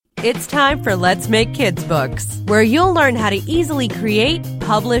It's time for Let's Make Kids Books, where you'll learn how to easily create,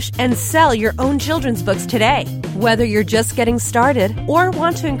 publish, and sell your own children's books today. Whether you're just getting started or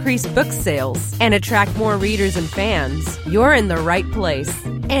want to increase book sales and attract more readers and fans, you're in the right place.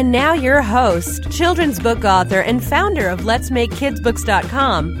 And now your host, children's book author and founder of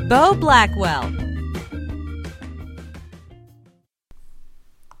Let'sMakeKidsBooks.com, Bo Blackwell.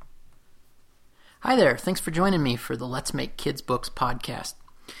 Hi there, thanks for joining me for the Let's Make Kids Books podcast.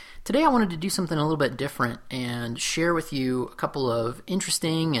 Today I wanted to do something a little bit different and share with you a couple of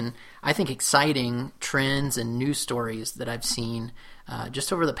interesting and I think exciting trends and news stories that I've seen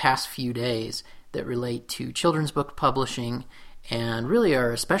just over the past few days that relate to children's book publishing and really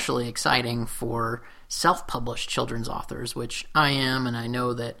are especially exciting for self-published children's authors, which I am, and I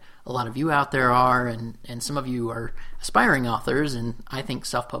know that a lot of you out there are, and some of you are aspiring authors, and I think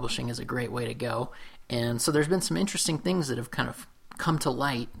self-publishing is a great way to go. And so there's been some interesting things that have kind of come to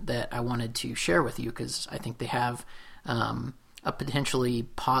light that I wanted to share with you because I think they have a potentially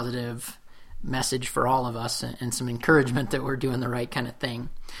positive message for all of us and some encouragement that we're doing the right kind of thing.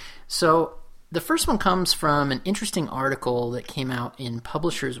 So the first one comes from an interesting article that came out in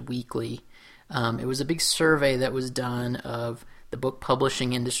Publishers Weekly. It was a big survey that was done of the book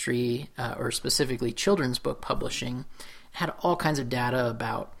publishing industry, or specifically children's book publishing. It had all kinds of data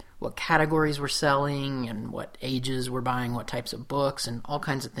about what categories were selling and what ages were buying what types of books and all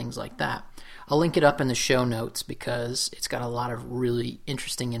kinds of things like that. I'll link it up in the show notes because it's got a lot of really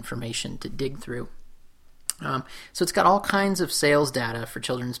interesting information to dig through. So it's got all kinds of sales data for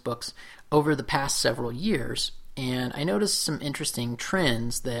children's books over the past several years, and I noticed some interesting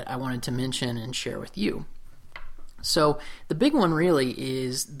trends that I wanted to mention and share with you. So the big one really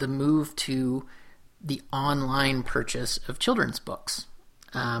is the move to the online purchase of children's books.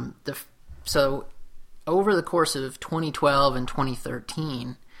 So over the course of 2012 and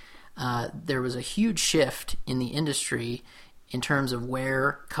 2013, there was a huge shift in the industry in terms of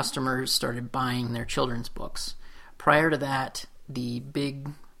where customers started buying their children's books. Prior to that, the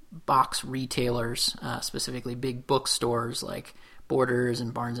big box retailers, specifically big bookstores like Borders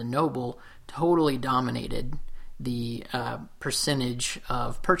and Barnes & Noble, totally dominated the percentage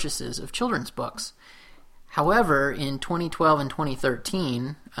of purchases of children's books. However, in 2012 and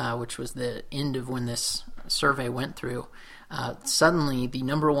 2013, which was the end of when this survey went through, suddenly the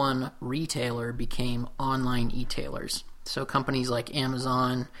number one retailer became online e-tailers. So companies like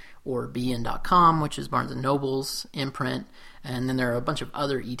Amazon or BN.com, which is Barnes & Noble's imprint, and then there are a bunch of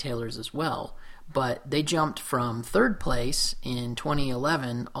other e-tailers as well. But they jumped from third place in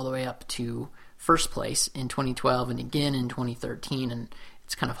 2011 all the way up to first place in 2012 and again in 2013, and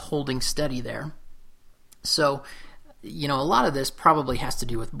it's kind of holding steady there. So, a lot of this probably has to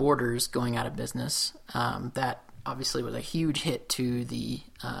do with Borders going out of business. That obviously was a huge hit to the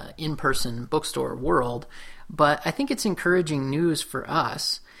in-person bookstore world, but I think it's encouraging news for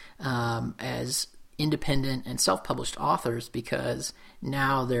us as independent and self-published authors because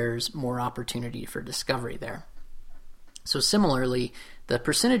now there's more opportunity for discovery there. So similarly, the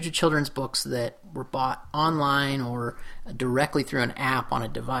percentage of children's books that were bought online or directly through an app on a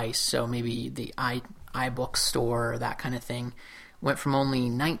device, so maybe the iBook store or that kind of thing, went from only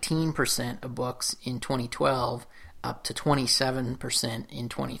 19% of books in 2012 up to 27% in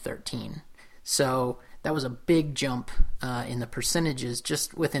 2013. So that was a big jump in the percentages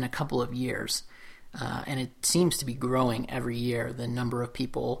just within a couple of years. And it seems to be growing every year, the number of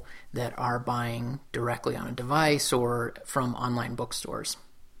people that are buying directly on a device or from online bookstores.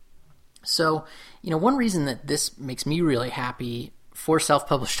 So, one reason that this makes me really happy for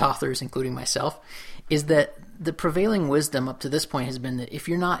self-published authors, including myself, is that the prevailing wisdom up to this point has been that if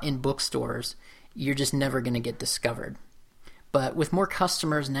you're not in bookstores, you're just never going to get discovered. But with more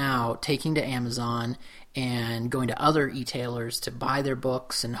customers now taking to Amazon and going to other e-tailers to buy their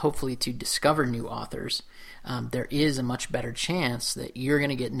books and hopefully to discover new authors, there is a much better chance that you're going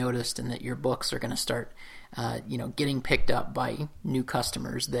to get noticed and that your books are going to start getting picked up by new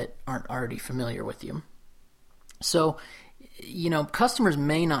customers that aren't already familiar with you. So, customers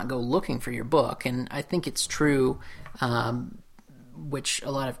may not go looking for your book, and I think it's true, which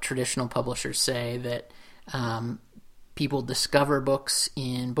a lot of traditional publishers say, that people discover books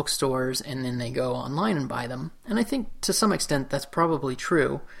in bookstores and then they go online and buy them. And I think to some extent that's probably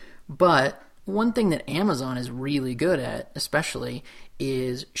true. But one thing that Amazon is really good at, especially,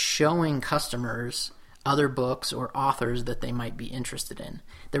 is showing customers other books or authors that they might be interested in.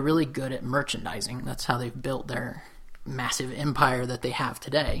 They're really good at merchandising. That's how they've built their massive empire that they have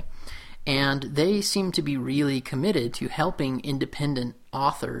today. And they seem to be really committed to helping independent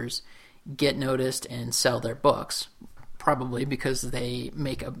authors get noticed and sell their books. probably because they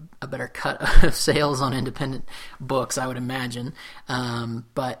make a better cut of sales on independent books, I would imagine.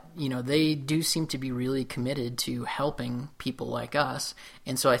 But, they do seem to be really committed to helping people like us.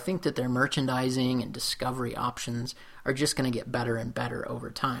 And so I think that their merchandising and discovery options are just going to get better and better over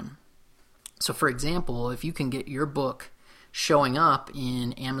time. So, for example, if you can get your book showing up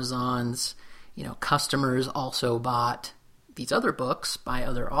in Amazon's, customers also bought these other books by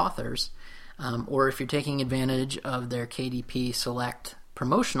other authors, or if you're taking advantage of their KDP Select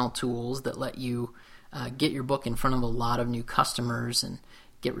promotional tools that let you get your book in front of a lot of new customers and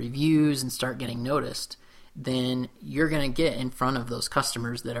get reviews and start getting noticed, then you're going to get in front of those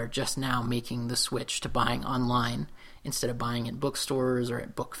customers that are just now making the switch to buying online instead of buying in bookstores or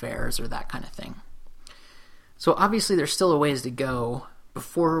at book fairs or that kind of thing. So obviously there's still a ways to go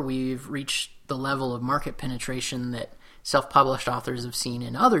before we've reached the level of market penetration that self-published authors have seen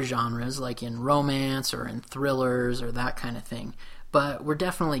in other genres, like in romance or in thrillers or that kind of thing. But we're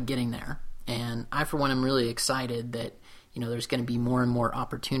definitely getting there. And I, for one, am really excited that, there's going to be more and more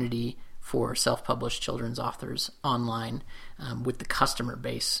opportunity for self-published children's authors online with the customer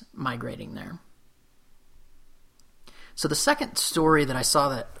base migrating there. So the second story that I saw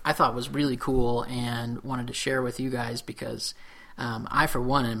that I thought was really cool and wanted to share with you guys because I, for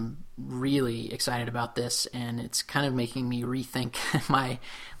one, am really excited about this, and it's kind of making me rethink my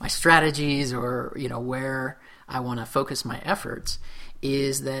strategies or where I want to focus my efforts,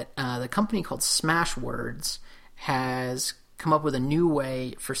 is that the company called Smashwords has come up with a new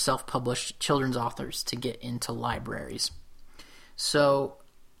way for self-published children's authors to get into libraries. So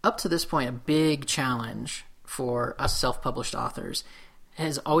up to this point, a big challenge for us self-published authors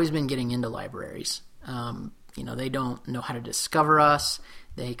has always been getting into libraries. They don't know how to discover us.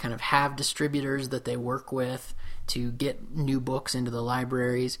 They kind of have distributors that they work with to get new books into the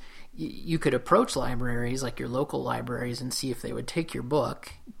libraries. You could approach libraries, like your local libraries, and see if they would take your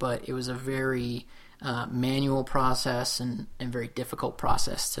book, but it was a very manual process and very difficult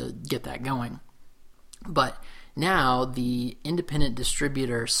process to get that going. But now the independent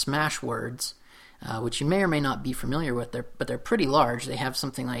distributor Smashwords, which you may or may not be familiar with, but they're pretty large. They have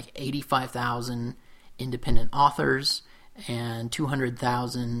something like 85,000 independent authors and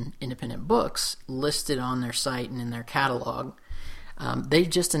 200,000 independent books listed on their site and in their catalog. They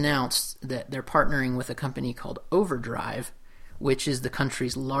just announced that they're partnering with a company called Overdrive, which is the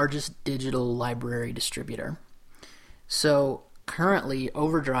country's largest digital library distributor. So currently,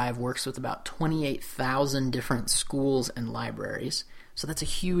 Overdrive works with about 28,000 different schools and libraries, so that's a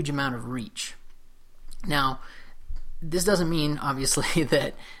huge amount of reach. Now, this doesn't mean, obviously,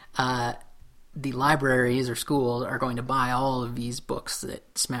 that the libraries or schools are going to buy all of these books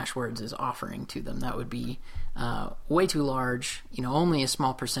that Smashwords is offering to them. That would be way too large. Only a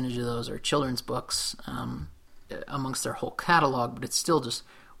small percentage of those are children's books amongst their whole catalog, but it's still just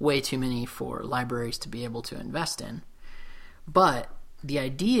way too many for libraries to be able to invest in. But the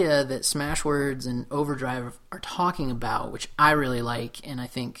idea that Smashwords and Overdrive are talking about, which I really like and I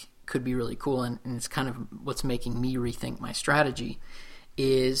think could be really cool, and it's kind of what's making me rethink my strategy,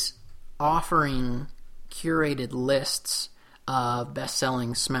 is offering curated lists of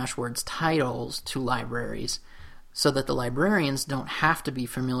best-selling Smashwords titles to libraries so that the librarians don't have to be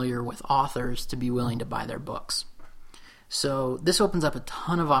familiar with authors to be willing to buy their books. So this opens up a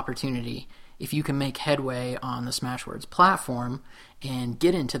ton of opportunity if you can make headway on the Smashwords platform and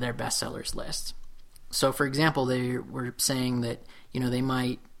get into their bestsellers list. So for example, they were saying that they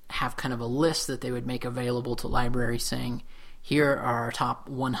might have kind of a list that they would make available to libraries saying, here are our top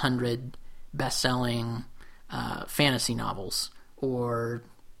 100 best-selling fantasy novels or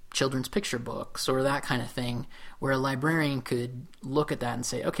children's picture books or that kind of thing, where a librarian could look at that and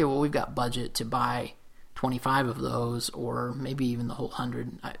say, okay, well, we've got budget to buy 25 of those or maybe even the whole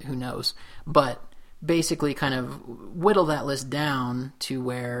 100, who knows. But basically kind of whittle that list down to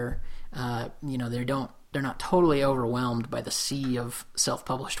where they're not totally overwhelmed by the sea of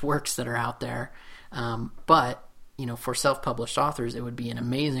self-published works that are out there. But for self-published authors, it would be an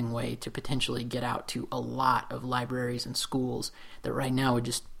amazing way to potentially get out to a lot of libraries and schools that right now would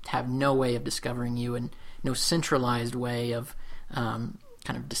just have no way of discovering you and no centralized way of kind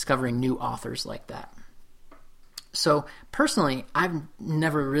of discovering new authors like that. So personally, I've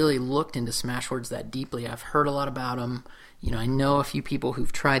never really looked into Smashwords that deeply. I've heard a lot about them. I know a few people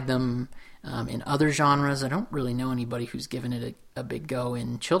who've tried them in other genres. I don't really know anybody who's given it a big go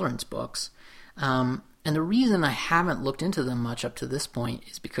in children's books. And the reason I haven't looked into them much up to this point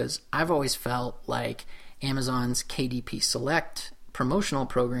is because I've always felt like Amazon's KDP Select promotional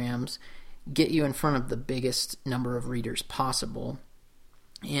programs get you in front of the biggest number of readers possible.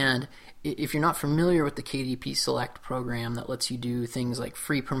 And if you're not familiar with the KDP Select program that lets you do things like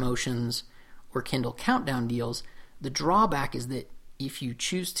free promotions or Kindle Countdown deals, the drawback is that if you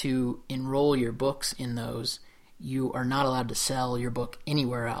choose to enroll your books in those, you are not allowed to sell your book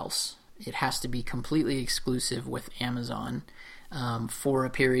anywhere else. It has to be completely exclusive with Amazon for a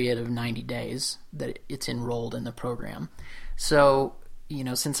period of 90 days that it's enrolled in the program. So,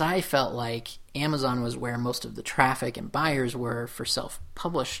 since I felt like Amazon was where most of the traffic and buyers were for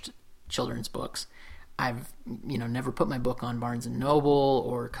self-published children's books, I've never put my book on Barnes & Noble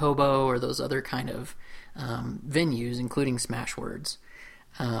or Kobo or those other kind of venues, including Smashwords.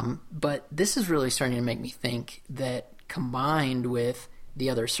 But this is really starting to make me think that combined with the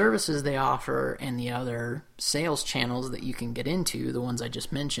other services they offer and the other sales channels that you can get into, the ones I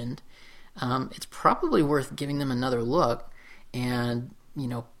just mentioned, it's probably worth giving them another look. And,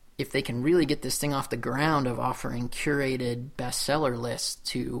 if they can really get this thing off the ground of offering curated bestseller lists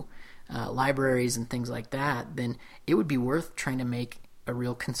to libraries and things like that, then it would be worth trying to make a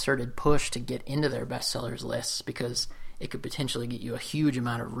real concerted push to get into their bestsellers lists, because it could potentially get you a huge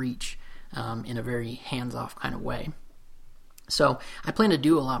amount of reach in a very hands-off kind of way. So I plan to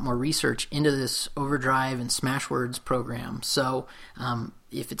do a lot more research into this Overdrive and Smashwords program. So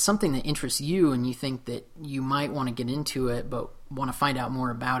if it's something that interests you and you think that you might want to get into it but want to find out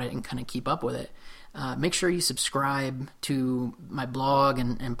more about it and kind of keep up with it, make sure you subscribe to my blog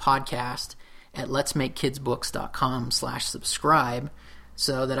and podcast at letsmakekidsbooks.com/subscribe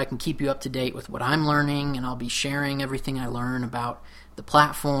so that I can keep you up to date with what I'm learning, and I'll be sharing everything I learn about the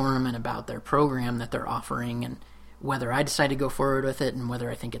platform and about their program that they're offering, and whether I decide to go forward with it and whether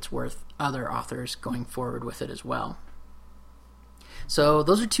I think it's worth other authors going forward with it as well. So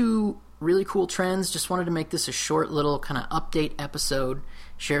those are two really cool trends. Just wanted to make this a short little kind of update episode,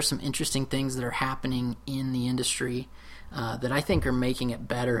 share some interesting things that are happening in the industry that I think are making it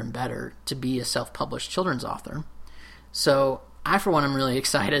better and better to be a self-published children's author. So I, for one, am really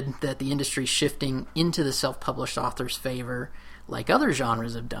excited that the industry is shifting into the self-published author's favor, like other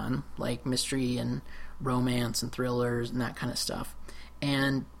genres have done, like mystery and romance and thrillers and that kind of stuff.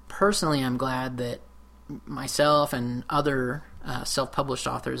 And personally, I'm glad that myself and other self-published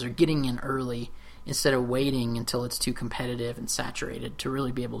authors are getting in early instead of waiting until it's too competitive and saturated to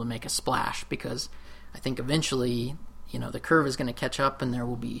really be able to make a splash, because I think eventually, the curve is going to catch up and there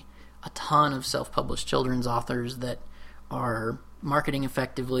will be a ton of self-published children's authors that are marketing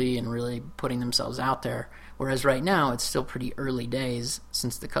effectively and really putting themselves out there, whereas right now it's still pretty early days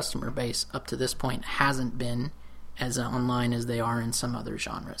since the customer base up to this point hasn't been as online as they are in some other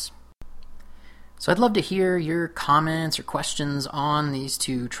genres. So I'd love to hear your comments or questions on these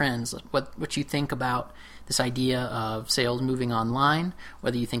two trends, what you think about this idea of sales moving online,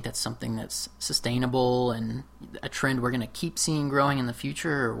 whether you think that's something that's sustainable and a trend we're going to keep seeing growing in the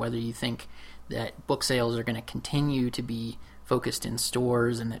future, or whether you think that book sales are going to continue to be focused in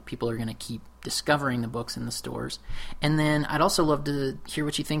stores and that people are going to keep discovering the books in the stores. And then I'd also love to hear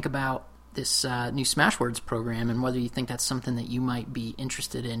what you think about this new Smashwords program and whether you think that's something that you might be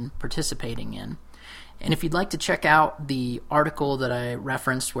interested in participating in. And if you'd like to check out the article that I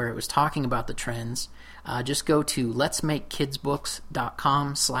referenced where it was talking about the trends, just go to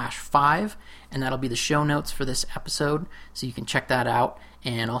letsmakekidsbooks.com/5, and that'll be the show notes for this episode, so you can check that out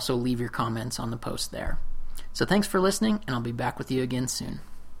and also leave your comments on the post there. So thanks for listening, and I'll be back with you again soon.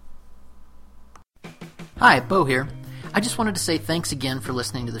 Hi, Bo here. I just wanted to say thanks again for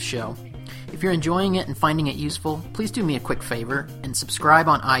listening to the show. If you're enjoying it and finding it useful, please do me a quick favor and subscribe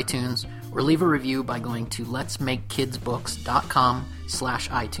on iTunes or leave a review by going to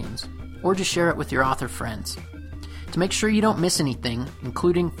letsmakekidsbooks.com/iTunes, or just share it with your author friends. To make sure you don't miss anything,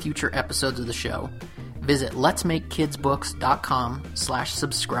 including future episodes of the show, visit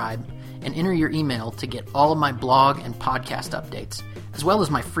letsmakekidsbooks.com/subscribe and enter your email to get all of my blog and podcast updates, as well as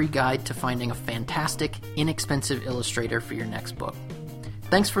my free guide to finding a fantastic, inexpensive illustrator for your next book.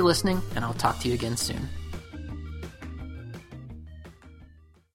 Thanks for listening, and I'll talk to you again soon.